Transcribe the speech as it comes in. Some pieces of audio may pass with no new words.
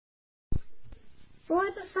For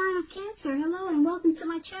the sign of Cancer, hello and welcome to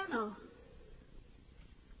my channel.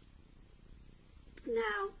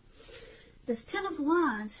 Now, this Ten of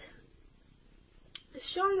Wands is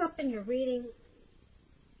showing up in your reading.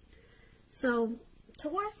 So,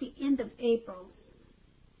 towards the end of April,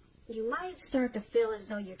 you might start to feel as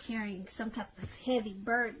though you're carrying some type of heavy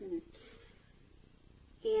burden.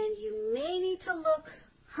 And you may need to look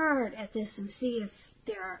hard at this and see if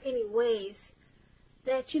there are any ways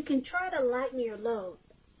that you can try to lighten your load,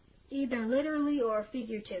 either literally or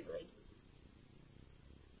figuratively.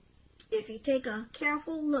 If you take a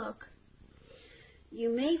careful look, you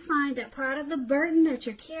may find that part of the burden that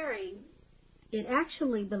you're carrying, it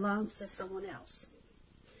actually belongs to someone else.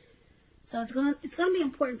 So it's going to be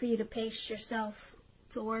important for you to pace yourself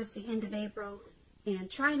towards the end of April and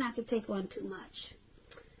try not to take on too much.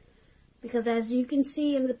 Because as you can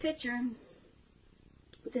see in the picture,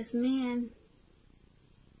 this man,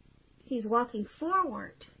 he's walking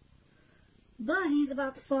forward, but he's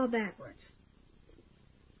about to fall backwards.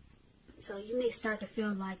 So you may start to feel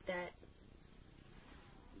like that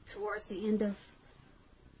towards the end of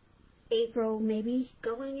April, maybe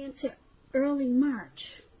going into early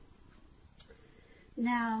March.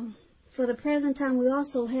 Now, for the present time, we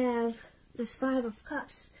also have this Five of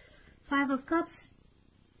Cups. Five of Cups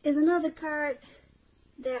is another card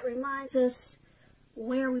that reminds us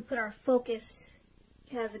where we put our focus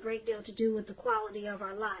has a great deal to do with the quality of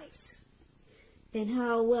our lives and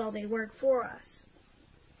how well they work for us.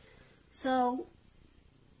 So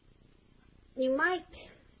you might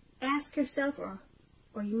ask yourself, or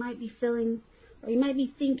you might be feeling, or you might be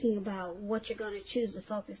thinking about what you're going to choose to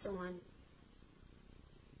focus on,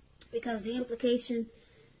 because the implication,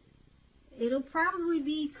 it'll probably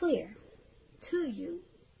be clear to you,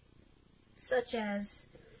 such as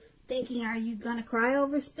thinking, are you going to cry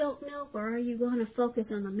over spilt milk, or are you going to focus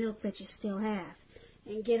on the milk that you still have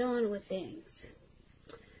and get on with things?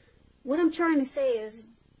 What I'm trying to say is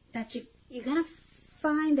that you're going to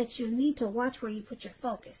find that you need to watch where you put your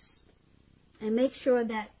focus and make sure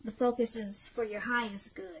that the focus is for your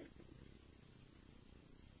highest good.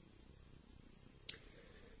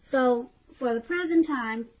 So, for the present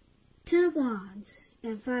time, Ten of Wands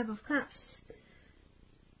and Five of Cups.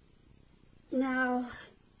 Now,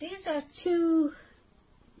 these are two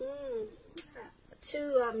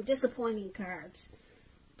disappointing cards.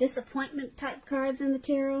 Disappointment type cards in the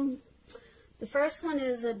tarot. The first one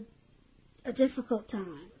is a difficult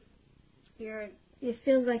time. It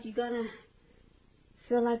feels like you're gonna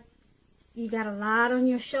feel like you got a lot on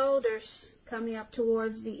your shoulders coming up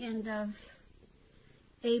towards the end of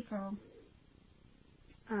April.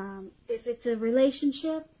 If it's a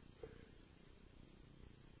relationship,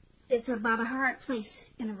 it's about a hard place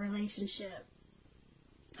in a relationship.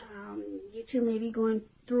 You two may be going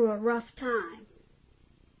through a rough time,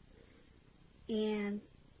 and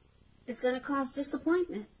it's going to cause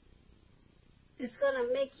disappointment. It's going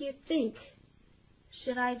to make you think,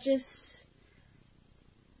 should I just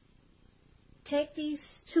take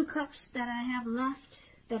these two cups that I have left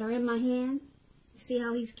that are in my hand? You see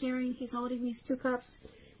how he's holding these two cups,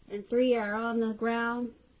 and three are on the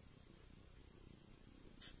ground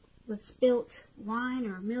with spilt wine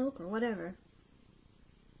or milk or whatever.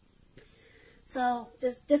 So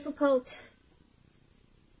this difficult,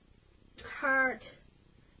 hard,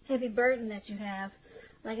 heavy burden that you have,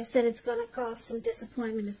 like I said, it's going to cause some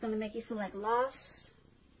disappointment. It's going to make you feel like loss.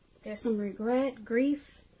 There's some regret,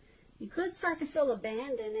 grief. You could start to feel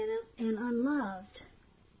abandoned and unloved.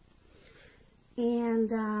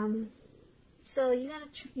 And so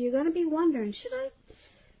you're gonna be wondering, should I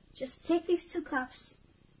just take these two cups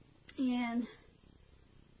and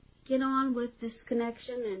get on with this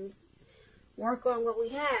connection and work on what we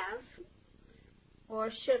have, or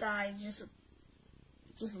should I just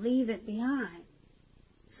leave it behind?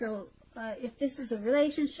 So if this is a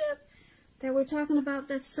relationship that we're talking about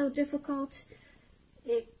that's so difficult,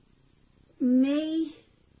 it may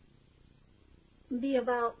be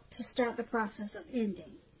about to start the process of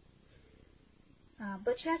ending.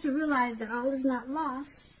 But you have to realize that all is not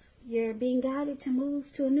lost. You're being guided to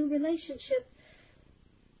move to a new relationship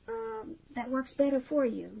that works better for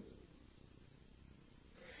you.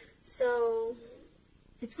 So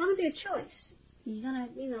it's going to be a choice. You're going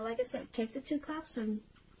to, like I said, take the two cups and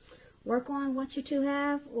work on what you two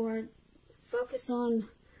have, or focus on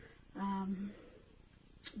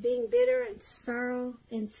being bitter and sorrow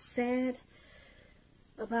and sad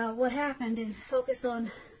about what happened, and focus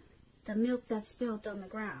on the milk that's spilled on the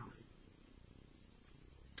ground.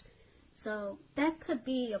 So that could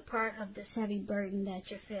be a part of this heavy burden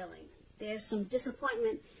that you're feeling. There's some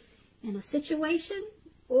disappointment in a situation,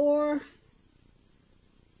 or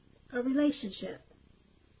a relationship.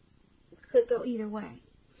 It could go either way.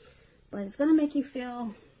 But it's going to make you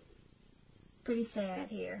feel pretty sad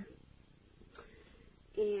here.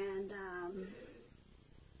 And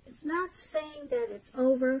it's not saying that it's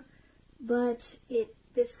over, but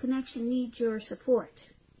this connection needs your support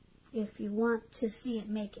if you want to see it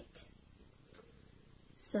make it.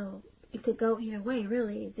 So it could go either way,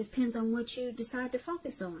 really. It depends on what you decide to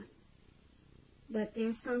focus on. But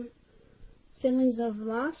there's some feelings of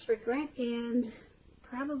loss, regret, and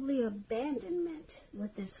probably abandonment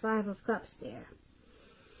with this Five of Cups there.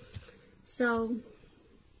 So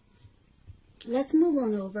let's move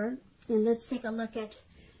on over and let's take a look at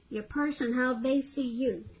your person, how they see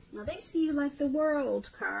you. Now they see you like the World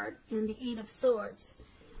card and the Eight of Swords.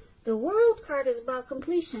 The World card is about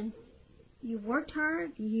completion. You've worked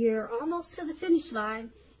hard, you're almost to the finish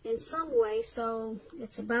line in some way, so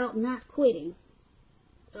it's about not quitting.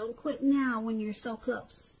 Don't quit now when you're so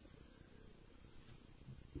close.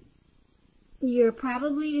 You're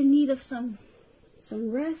probably in need of some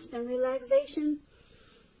rest and relaxation,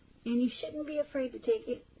 and you shouldn't be afraid to take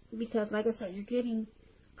it because, like I said, you're getting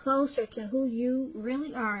closer to who you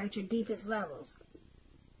really are at your deepest levels.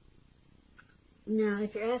 Now,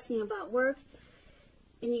 if you're asking about work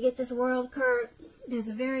and you get this World card, there's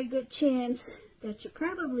a very good chance that you're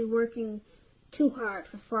probably working too hard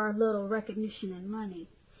for far little recognition and money.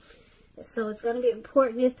 So it's going to be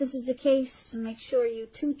important, if this is the case, to make sure you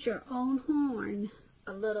toot your own horn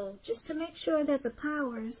a little, just to make sure that the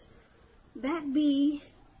powers that be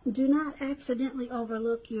do not accidentally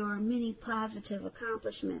overlook your many positive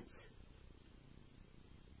accomplishments.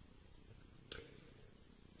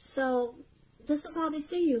 So this is how they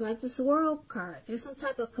see you, like this World card. There's some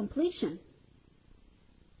type of completion.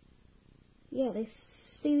 Yeah, they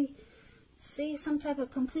see some type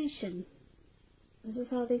of completion. This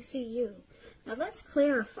is how they see you. Now let's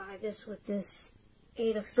clarify this with this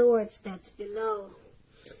Eight of Swords that's below.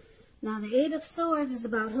 Now the Eight of Swords is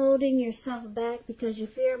about holding yourself back because you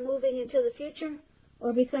fear moving into the future,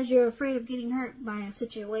 or because you're afraid of getting hurt by a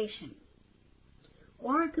situation.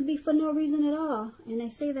 Or it could be for no reason at all. And I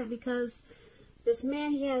say that because this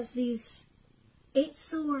man, he has these 8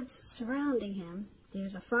 swords surrounding him.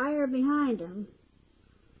 There's a fire behind him.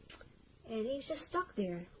 And he's just stuck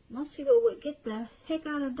there. Most people would get the heck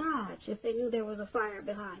out of Dodge if they knew there was a fire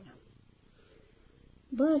behind him.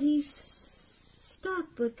 But he's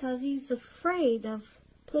stuck because he's afraid of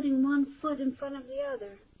putting one foot in front of the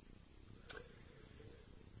other.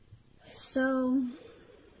 So,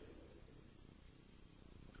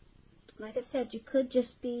 like I said, you could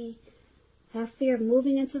just have fear of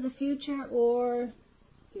moving into the future, or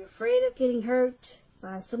you're afraid of getting hurt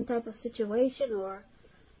by some type of situation, or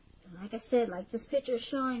like I said, like this picture is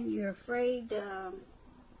showing, you're afraid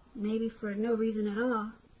maybe for no reason at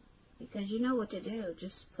all, because you know what to do.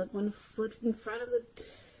 Just put one foot in front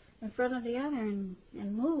of the other and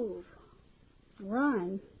move,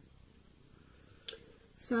 run.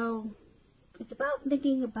 So it's about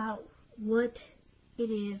thinking about what it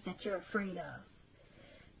is that you're afraid of,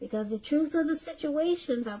 because the truth of the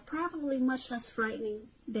situations are probably much less frightening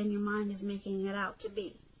than your mind is making it out to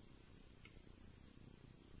be.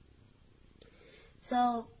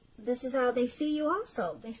 So this is how they see you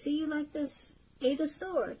also. They see you like this Eight of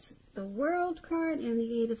Swords, the World card and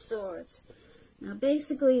the Eight of Swords. Now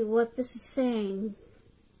basically what this is saying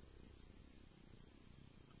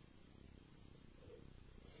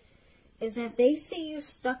is that they see you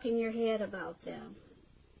stuck in your head about them.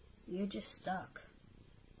 You're just stuck.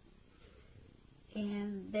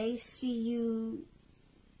 And they see you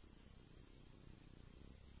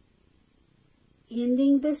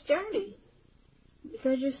ending this journey.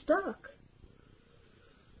 Because you're stuck.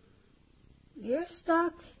 You're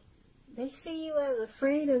stuck. They see you as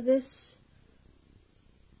afraid of this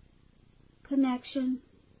connection.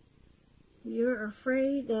 You're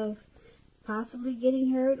afraid of possibly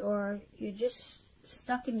getting hurt, or you're just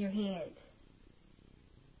stuck in your head.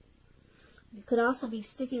 You could also be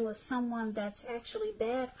sticking with someone that's actually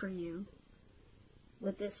bad for you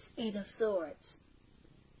with this Eight of Swords.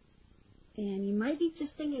 And you might be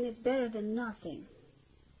just thinking it's better than nothing.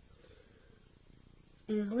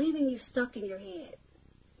 And it's leaving you stuck in your head.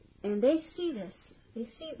 And they see this.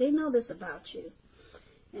 They know this about you.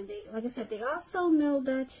 And they, like I said, they also know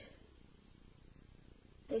that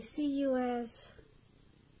they see you as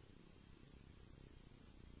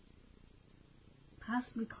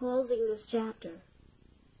possibly closing this chapter.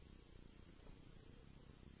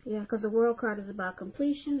 Yeah, because the World card is about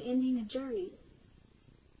completion, ending a journey.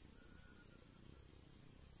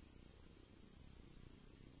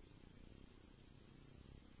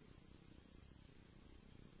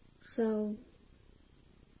 So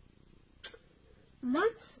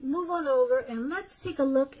let's move on over and let's take a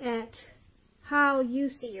look at how you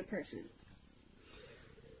see your person.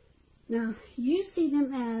 Now, you see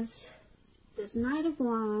them as this Knight of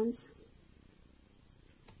Wands,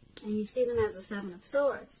 and you see them as the Seven of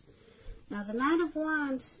Swords. Now, the Knight of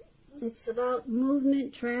Wands, it's about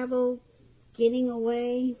movement, travel, getting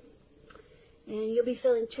away, and you'll be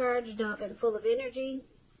feeling charged up and full of energy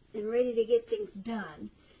and ready to get things done.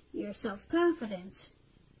 Your self-confidence,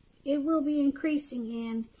 it will be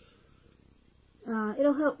increasing, and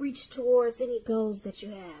it'll help reach towards any goals that you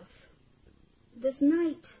have. This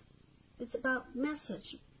Knight, it's about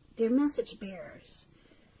message. They're message bearers.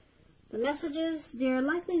 The messages, they're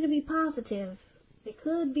likely to be positive. They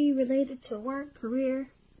could be related to work, career,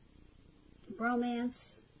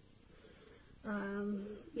 romance,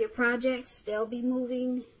 your projects. They'll be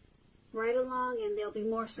moving right along, and they'll be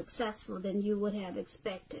more successful than you would have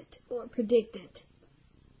expected or predicted.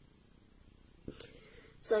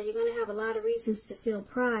 So you're going to have a lot of reasons to feel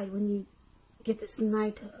pride when you get this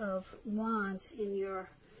Knight of Wands in your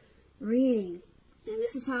reading. And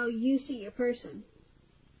this is how you see your person.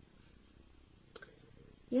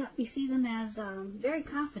 Yeah, you see them as very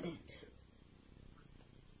confident.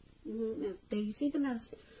 You see them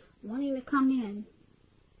as wanting to come in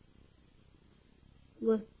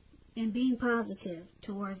with and being positive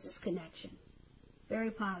towards this connection. Very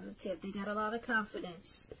positive. They got a lot of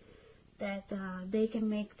confidence that they can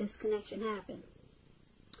make this connection happen,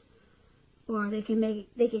 or they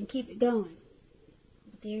can keep it going.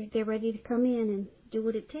 They're ready to come in and do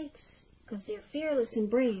what it takes, because they're fearless and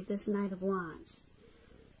brave, this Knight of Wands.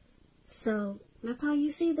 So that's how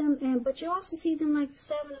you see them, but you also see them like the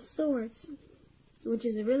Seven of Swords, which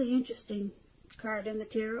is a really interesting card in the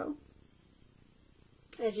tarot.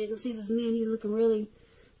 As you can see, this man, he's looking really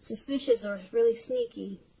suspicious or really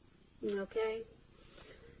sneaky, okay?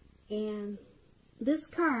 And this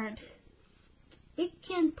card, it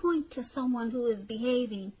can point to someone who is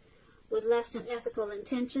behaving with less than ethical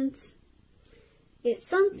intentions. It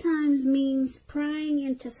sometimes means prying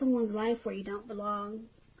into someone's life where you don't belong.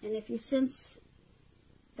 And if you sense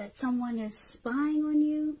that someone is spying on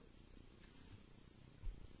you,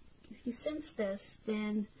 if you sense this,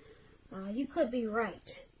 then you could be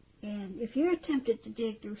right. And if you're tempted to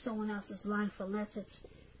dig through someone else's life, unless it's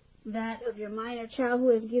that of your minor child who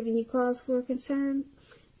has given you cause for concern,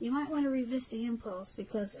 you might want to resist the impulse,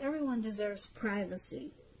 because everyone deserves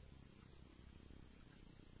privacy.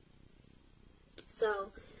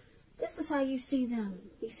 So this is how you see them.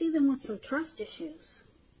 You see them with some trust issues.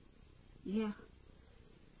 Yeah.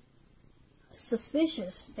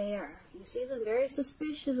 Suspicious they are. You see them very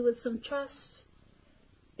suspicious with some trust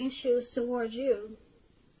issues towards you.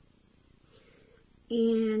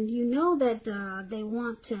 And you know that they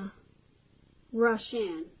want to rush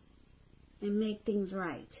in and make things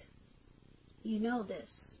right. You know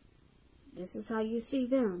this. This is how you see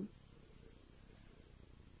them.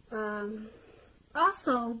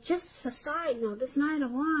 Also, just a side note, this Knight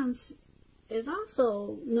of Wands is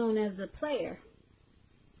also known as a player.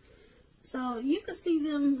 So you could see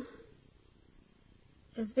them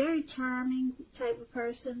as very charming type of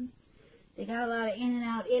person. They got a lot of in and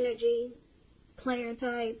out energy, player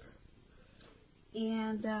type.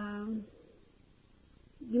 And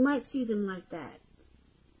you might see them like that.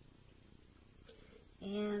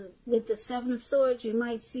 And with the Seven of Swords, you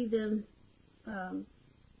might see them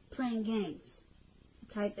playing games.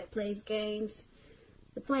 The type that plays games,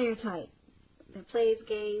 the player type that plays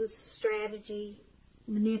games, strategy,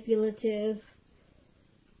 manipulative.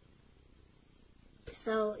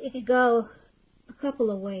 So it could go a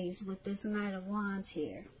couple of ways with this Knight of Wands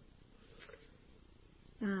here.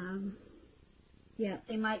 Yeah,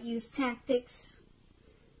 they might use tactics.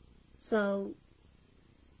 So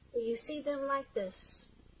you see them like this,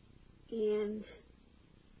 and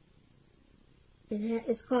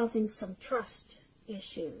it's causing some trust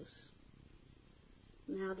issues.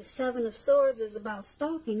 Now the Seven of Swords is about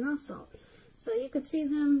stalking also. So you could see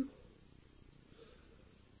them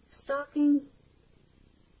stalking.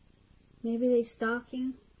 Maybe they stalk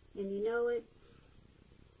you and you know it.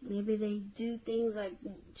 Maybe they do things like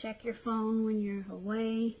check your phone when you're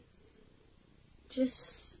away.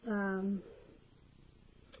 Just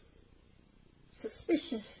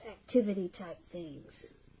suspicious activity type things.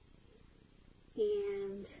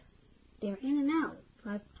 And they're in and out.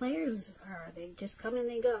 Like players are. They just come and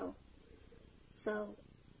they go. So,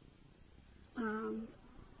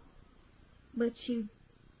 but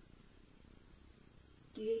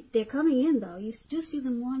they're coming in though. You do see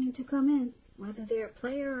them wanting to come in, whether they're a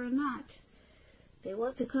player or not. They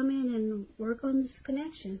want to come in and work on this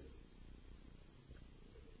connection.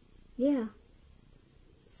 Yeah.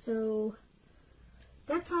 So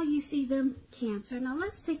that's how you see them, Cancer. Now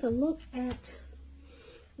let's take a look at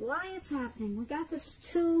why it's happening. We got this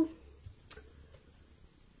Two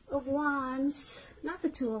of Wands, not the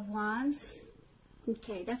Two of Wands.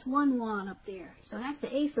 Okay, that's one wand up there. So that's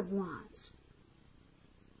the Ace of Wands.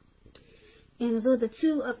 And so the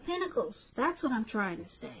Two of Pentacles, that's what I'm trying to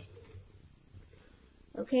say.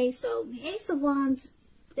 Okay, so the Ace of Wands,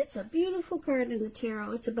 it's a beautiful card in the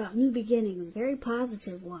tarot. It's about new beginnings, very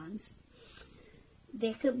positive ones.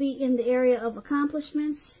 They could be in the area of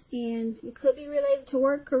accomplishments, and it could be related to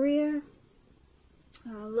work, career,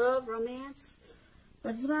 love, romance.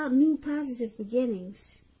 But it's about new positive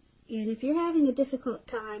beginnings. And if you're having a difficult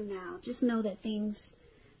time now, just know that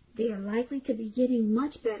they are likely to be getting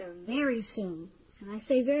much better very soon. And I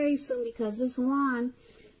say very soon because this wand,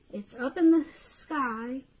 it's up in the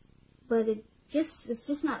sky, but it's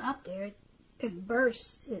just not up there. It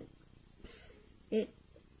bursts. It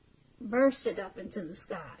bursted up into the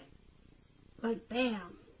sky. Like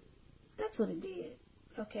bam. That's what it did.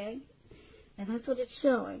 Okay? And that's what it's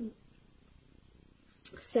showing.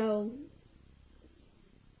 So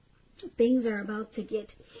things are about to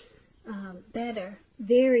get better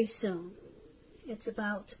very soon. It's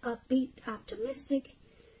about upbeat, optimistic,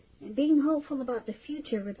 and being hopeful about the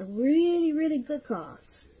future with a really, really good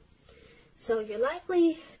cause. So you're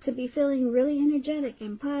likely to be feeling really energetic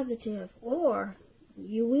and positive, or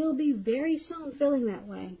you will be very soon feeling that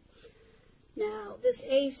way. Now, this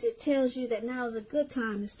ace, it tells you that now is a good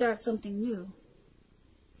time to start something new.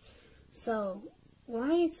 So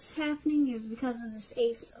why it's happening is because of this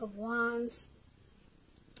Ace of Wands.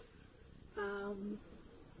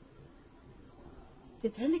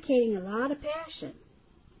 It's indicating a lot of passion.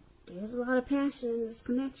 There's a lot of passion in this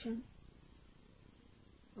connection.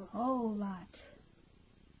 A whole lot.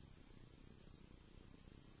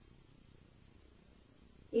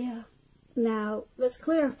 Yeah. Now, let's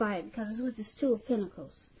clarify it because it's with this Two of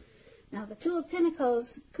Pentacles. Now, the Two of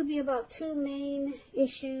Pentacles could be about two main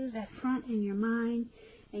issues at front in your mind,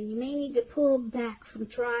 and you may need to pull back from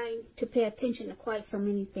trying to pay attention to quite so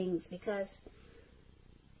many things because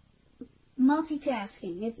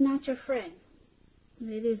multitasking, it's not your friend.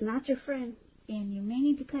 It is not your friend, and you may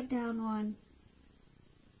need to cut down on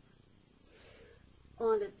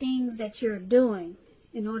the things that you're doing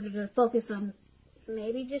in order to focus on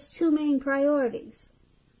maybe just two main priorities.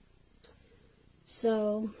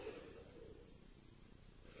 So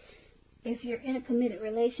if you're in a committed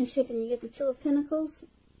relationship and you get the Two of Pentacles,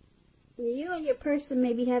 you and your person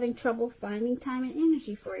may be having trouble finding time and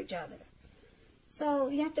energy for each other. So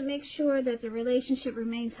you have to make sure that the relationship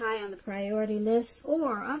remains high on the priority list,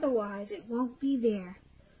 or otherwise it won't be there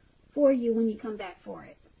for you when you come back for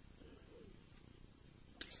it.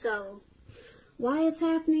 So why it's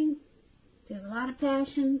happening? There's a lot of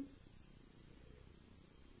passion,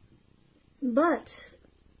 but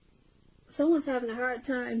someone's having a hard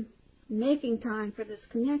time making time for this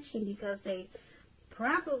connection because they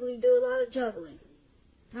probably do a lot of juggling.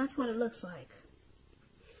 That's what it looks like.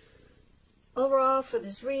 Overall, for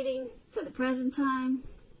this reading, for the present time,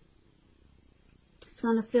 it's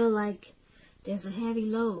going to feel like there's a heavy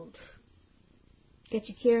load that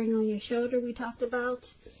you're carrying on your shoulder, we talked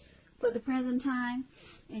about, for the present time.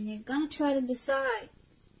 And you're going to try to decide,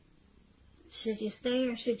 should you stay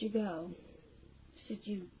or should you go? Should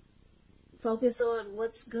you focus on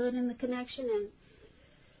what's good in the connection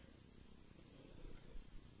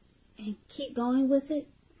and keep going with it?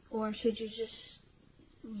 Or should you just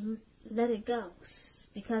let it go?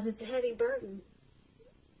 Because it's a heavy burden.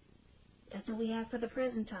 That's what we have for the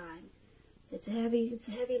present time. It's a heavy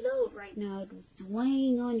load right now. It's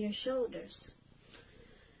weighing on your shoulders.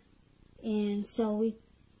 And so we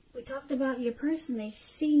talked about your person. They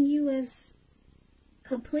see you as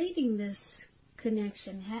completing this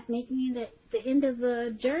connection, making it the end of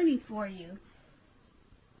the journey for you,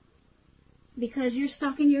 because you're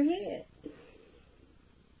stuck in your head.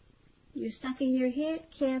 You're stuck in your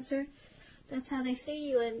head, Cancer. That's how they see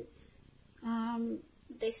you, and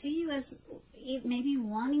they see you as maybe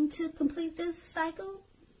wanting to complete this cycle,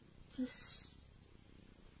 just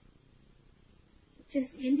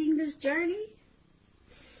ending this journey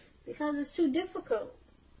because it's too difficult.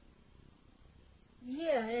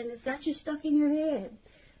 Yeah, and it's got you stuck in your head.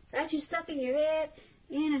 Got you stuck in your head,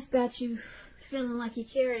 and it's got you feeling like you're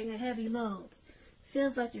carrying a heavy load.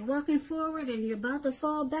 Feels like you're walking forward and you're about to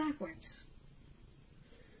fall backwards.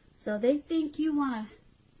 So they think you want to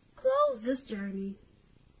close this journey.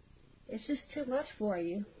 It's just too much for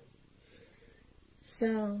you.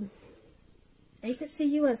 So they could see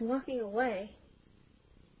you as walking away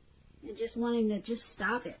and just wanting to just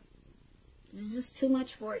stop it. It's just too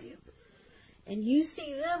much for you. And you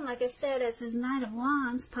see them, like I said, as this Knight of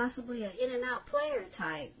Wands, possibly an in and out player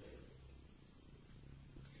type.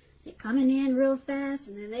 They're coming in real fast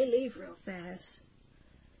and then they leave real fast.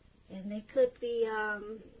 And they could be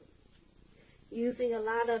using a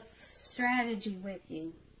lot of strategy with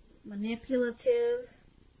you. Manipulative,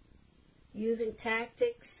 using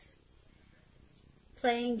tactics,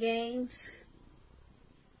 playing games.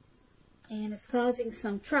 And it's causing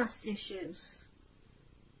some trust issues.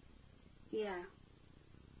 Yeah.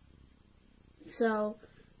 So,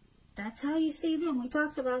 that's how you see them. We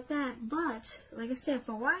talked about that. But, like I said,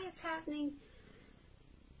 for why it's happening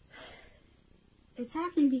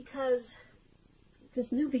because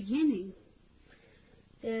this new beginning.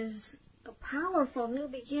 There's a powerful new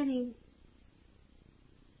beginning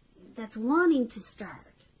that's wanting to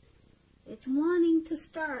start. It's wanting to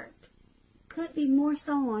start. Could be more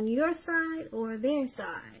so on your side or their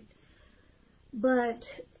side.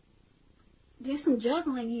 But there's some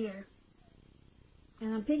juggling here.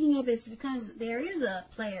 And I'm picking up it's because there is a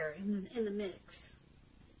player in the mix.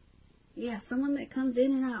 Yeah, someone that comes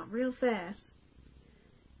in and out real fast.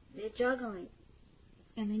 They're juggling.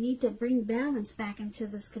 And they need to bring balance back into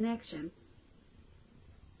this connection.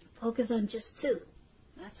 Focus on just two.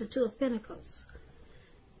 That's the Two of Pentacles.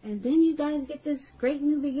 And then you guys get this great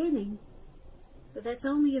new beginning. But that's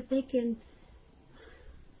only if they can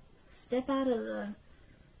step out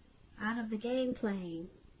of the game playing.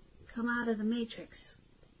 Come out of the matrix.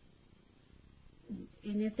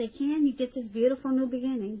 And if they can, you get this beautiful new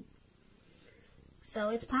beginning. So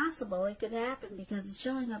it's possible it could happen because it's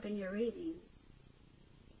showing up in your reading.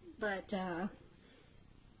 But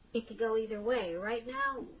it could go either way. Right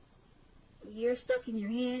now, you're stuck in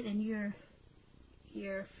your head and you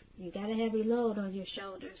got a heavy load on your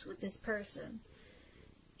shoulders with this person.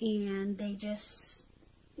 And they're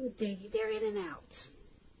in and out.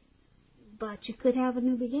 But you could have a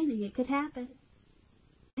new beginning. It could happen.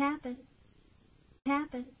 Happen.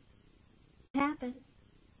 Happen. Happen.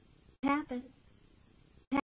 Happen.